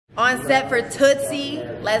On set for Tootsie.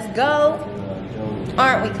 Let's go.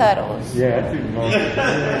 Aren't we, Cuddles? Yeah, I think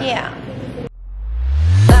Yeah.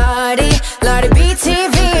 Lardi B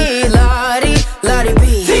TV, Lardi B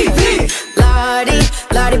TV,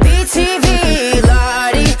 Lardi B TV,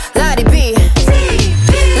 Lardi B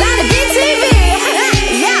TV,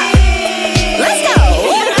 yeah, let's go.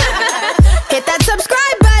 Hit that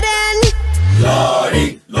subscribe button. Lardi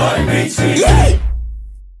B TV. Yeah.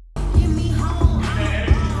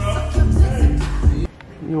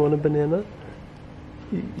 You want a banana?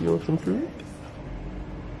 You want some fruit?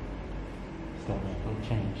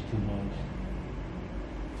 Change too much.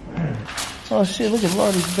 Oh shit, look at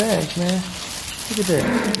Lardi's bag, man. Look at that.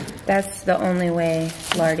 That's the only way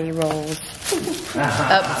Lardi rolls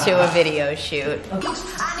up to a video shoot.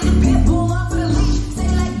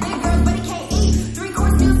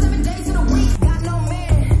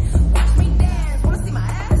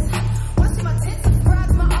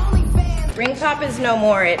 Ring pop is no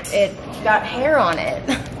more. It got hair on it.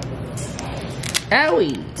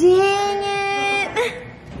 Owie. Dang it.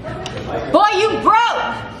 Boy, you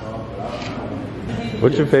broke!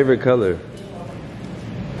 What's your favorite color?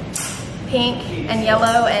 Pink and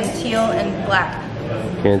yellow and teal and black.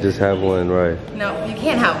 Can't just have one, right? No, you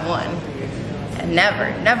can't have one. And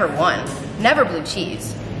never one. Never blue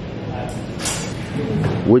cheese.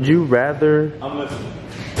 Would you rather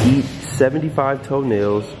eat 75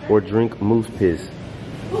 toenails or drink moose piss?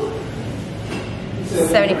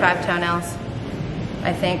 75 toenails,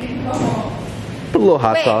 I think. A little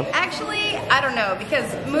hot sauce. Actually, I don't know,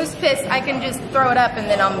 because moose piss, I can just throw it up and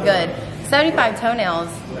then I'm good. 75 toenails,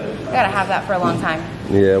 I gotta have that for a long time.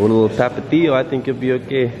 Yeah, with a little tapatio, I think it'll be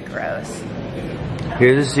okay. Gross.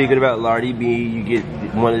 Here's a secret about Lardi B. You get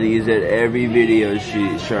one of these at every video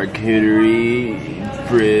shoot. Charcuterie,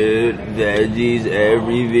 fruit, veggies,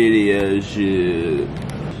 every video shoot.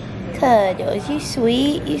 Cuddles, you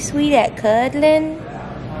sweet? You sweet at cuddling?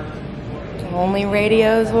 Only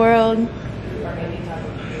radio's world.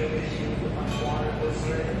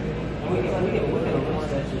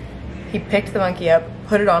 He picked the monkey up,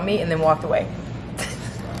 put it on me, and then walked away.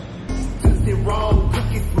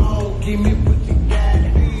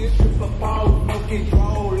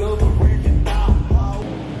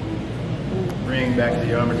 Bring back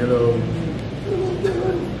the armadillo.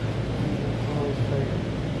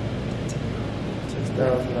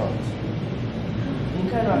 $6,000. You can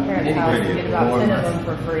go to our parents' house and get about 10 of them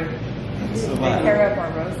for free. They tear up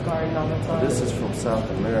our rose garden all the time. This is from South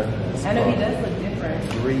America. It's I know he does look different.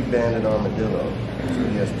 three-banded armadillo. So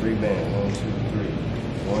he has 3 bands. 1, 2, 3.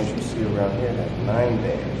 The ones you see around here have 9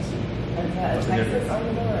 bands. Is that a Texas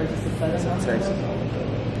armadillo or just a southern It's a armadillo? Texas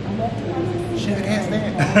armadillo. Shit, I can't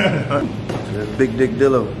stand. That's Big Dick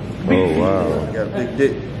Dillo. Oh wow. Got a big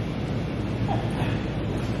dick.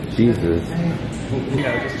 Jesus.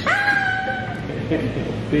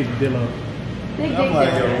 Big Dillo. Big I'm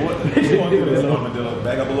like, yo, what? You want to do this armadillo?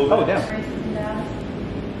 Back up a little bit. Oh, damn.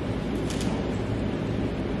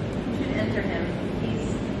 You should enter him. He's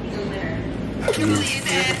a winner.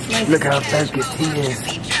 Look how focused he is.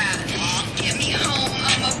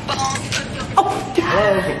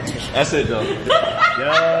 That's it, though.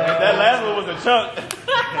 That last one was a chunk.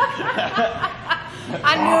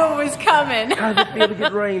 I knew it was coming. How's it feel to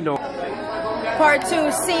get rained on? Part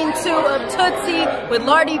 2, scene 2 of Tootsie with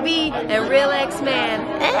Lardi B and Realxman.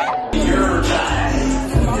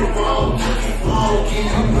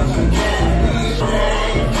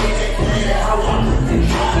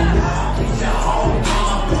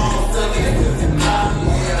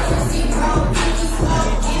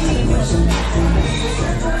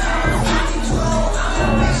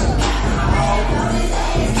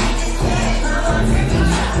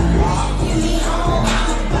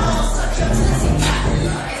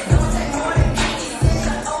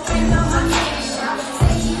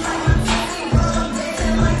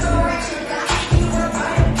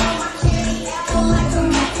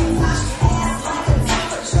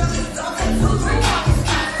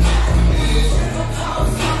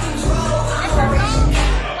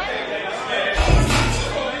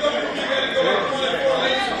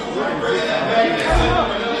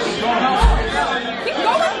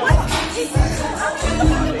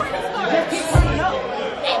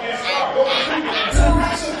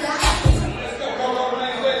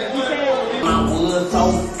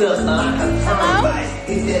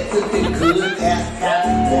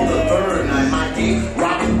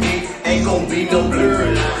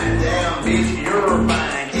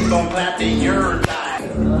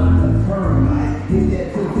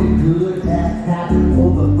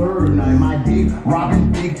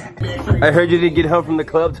 I heard you didn't get home from the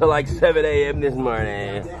club till like 7 a.m. this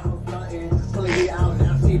morning.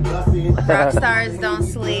 Rock stars don't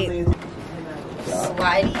sleep.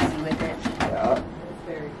 Slide easy with it.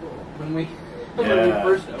 When we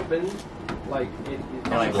first opened, like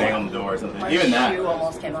like bang on the door or something. Even that. Shoe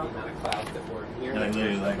almost came off. Yeah, like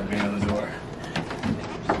literally like bang on the door.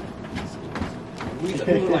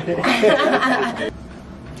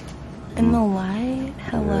 In the light,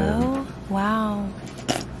 hello, wow.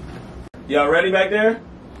 Y'all ready back there?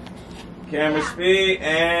 Camera speed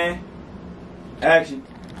and action.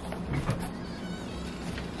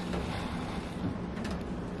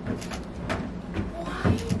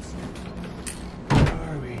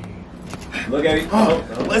 Look at it.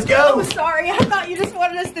 Oh, let's go. Oh, sorry, I thought you just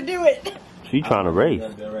wanted us to do it. She trying to race.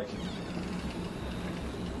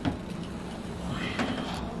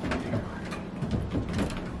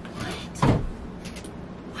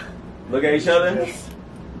 Look at each other.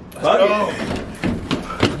 Oh.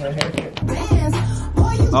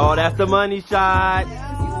 Oh, that's the money shot.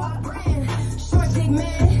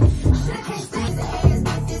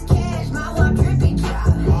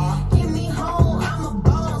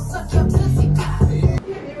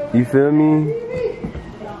 You feel me?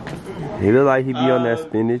 He look like he be on that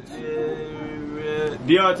spinach.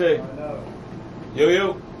 Deontay.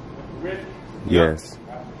 Yo. Yes.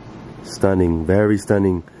 Stunning, very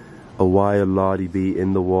stunning. A wild Lardi B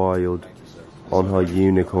in the wild on her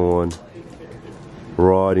unicorn,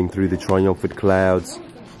 riding through the triumphant clouds.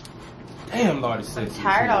 damn, Lardi says.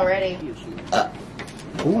 Tired already.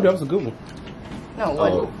 Ooh, that was a good one. No,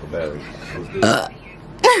 what? Oh, the battery.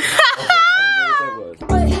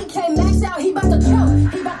 But he can't max out, he about to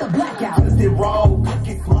choke, he about to black out. It's wrong,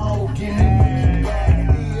 get smoking.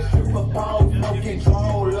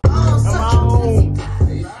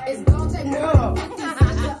 It's gonna take more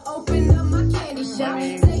to open up my candy shop.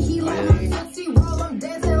 Say he like my Tootsie Roll, I'm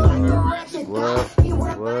dancing like a ratchet dog. He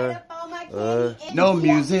work right up on my candy. No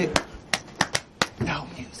music. No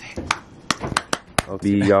music.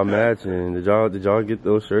 Be y'all matching. Did y'all get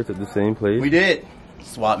those shirts at the same place? We did.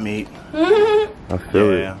 Swap meet. I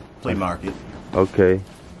feel it. Flea market. Okay.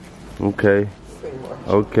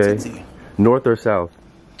 North or south?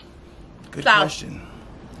 Good South. question.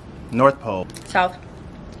 North Pole. South.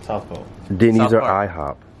 South Pole. Denny's South or Park.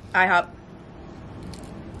 IHOP? IHOP.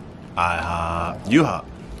 IHOP. U-Hop.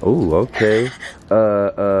 Oh, okay.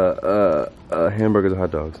 Hamburgers or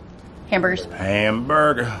hot dogs? Hamburgers.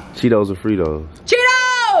 Hamburger. Cheetos or Fritos?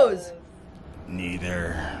 Cheetos!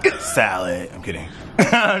 Neither. Salad. I'm kidding.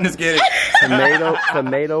 I'm just kidding.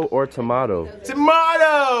 Tomato or tomato?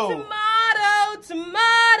 Tomato.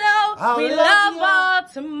 Tomato. We love all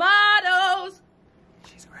tomatoes.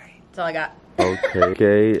 She's great. That's all I got.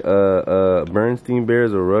 Okay. Bernstein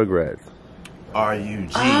Bears or Rugrats?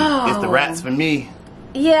 R-U-G. Oh. It's the rats for me.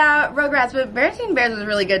 Yeah, Rugrats, but Bernstein Bears was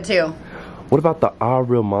really good too. What about the Our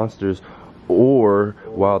Real Monsters or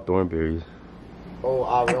Wild Thornberries?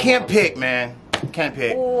 I can't pick, man. Can't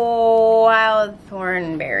pick. Wild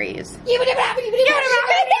Thornberries.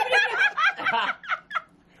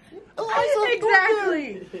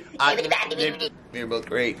 Exactly. They're both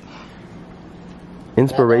great.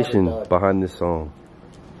 Inspiration behind this song.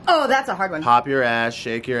 Oh, that's a hard one. Pop your ass,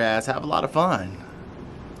 shake your ass, have a lot of fun.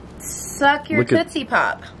 Suck your Look at- Tootsie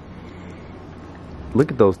Pop.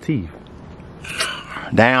 Look at those teeth.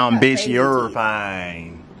 Down, bitch, crazy you're teeth.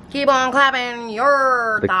 fine. Keep on clapping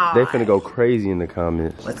your thighs. They finna go crazy in the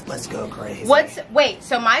comments. Let's go crazy. Wait,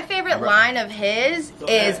 so my favorite line of his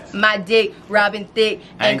is my dick robbing thick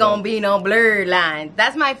ain't gonna be no blurred line.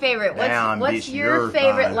 That's my favorite. Damn, What's bitch, your you're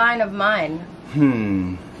favorite fine. line of mine?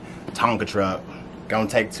 Tonka truck. Gonna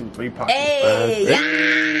take 2-3 parts. Hey,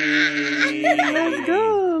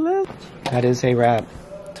 That is a wrap.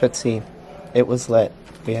 Tootsie. It was lit.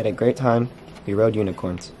 We had a great time. We rode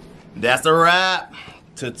unicorns. That's a wrap.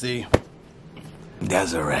 Tootsie.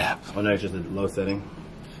 That's a wrap. Oh no, it's just a low setting.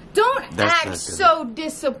 don't That's act not good. so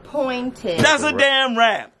disappointed. That's a damn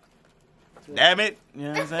wrap. Damn it. You know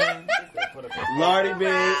what I'm saying? Lardi B,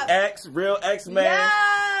 X, Realxman. Yeah.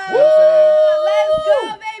 Woo! Let's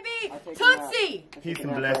go, baby. Tootsie. Peace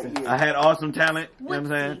and blessings. I had awesome talent. You know what I'm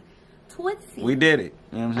saying? Tootsie. We did it.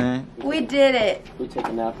 You know what I'm saying? We did it. We take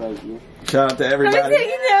a nap right here. Shout out to I'm everybody taking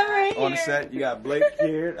that right on the here. set. You got Blake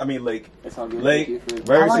here. I mean, Lake. It's all good. Lake, Thank you for-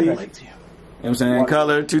 Versi. I like You know what I'm saying?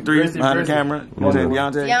 Color, 2-3 behind the camera. You know what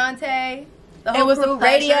I'm saying? Deontay. Deontay. The whole crew,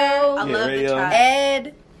 radio. Yeah, radio.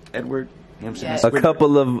 Ed. Edward. You know what I'm saying? A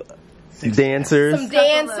couple of dancers. Some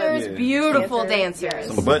dancers. Yeah. Beautiful dancers.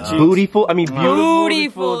 Some butt cheeks. Beautiful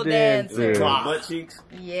dancers. Some butt cheeks.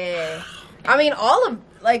 Yeah. I mean, all of,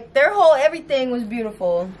 like, their whole everything was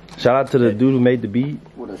beautiful. Shout out to the dude who made the beat.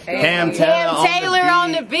 Cam Cam Taylor Taylor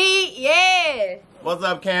on the beat. Yeah. What's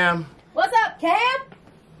up, Cam? What's up, Cam?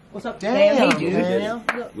 What's up, Damn, Cam? Hey, dude.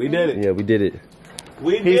 man. We did it. Yeah, we did it.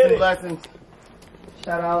 We Peace did and it. blessings.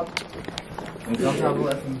 Shout out.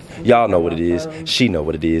 Y'all know what it is. She know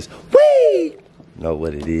what it is. Whee! Know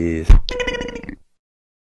what it is.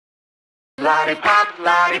 Lollipop,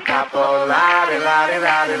 lollipop, oh, lolly, lolly,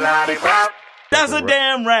 lolly, lollipop. That's a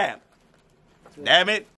damn rap. Damn it.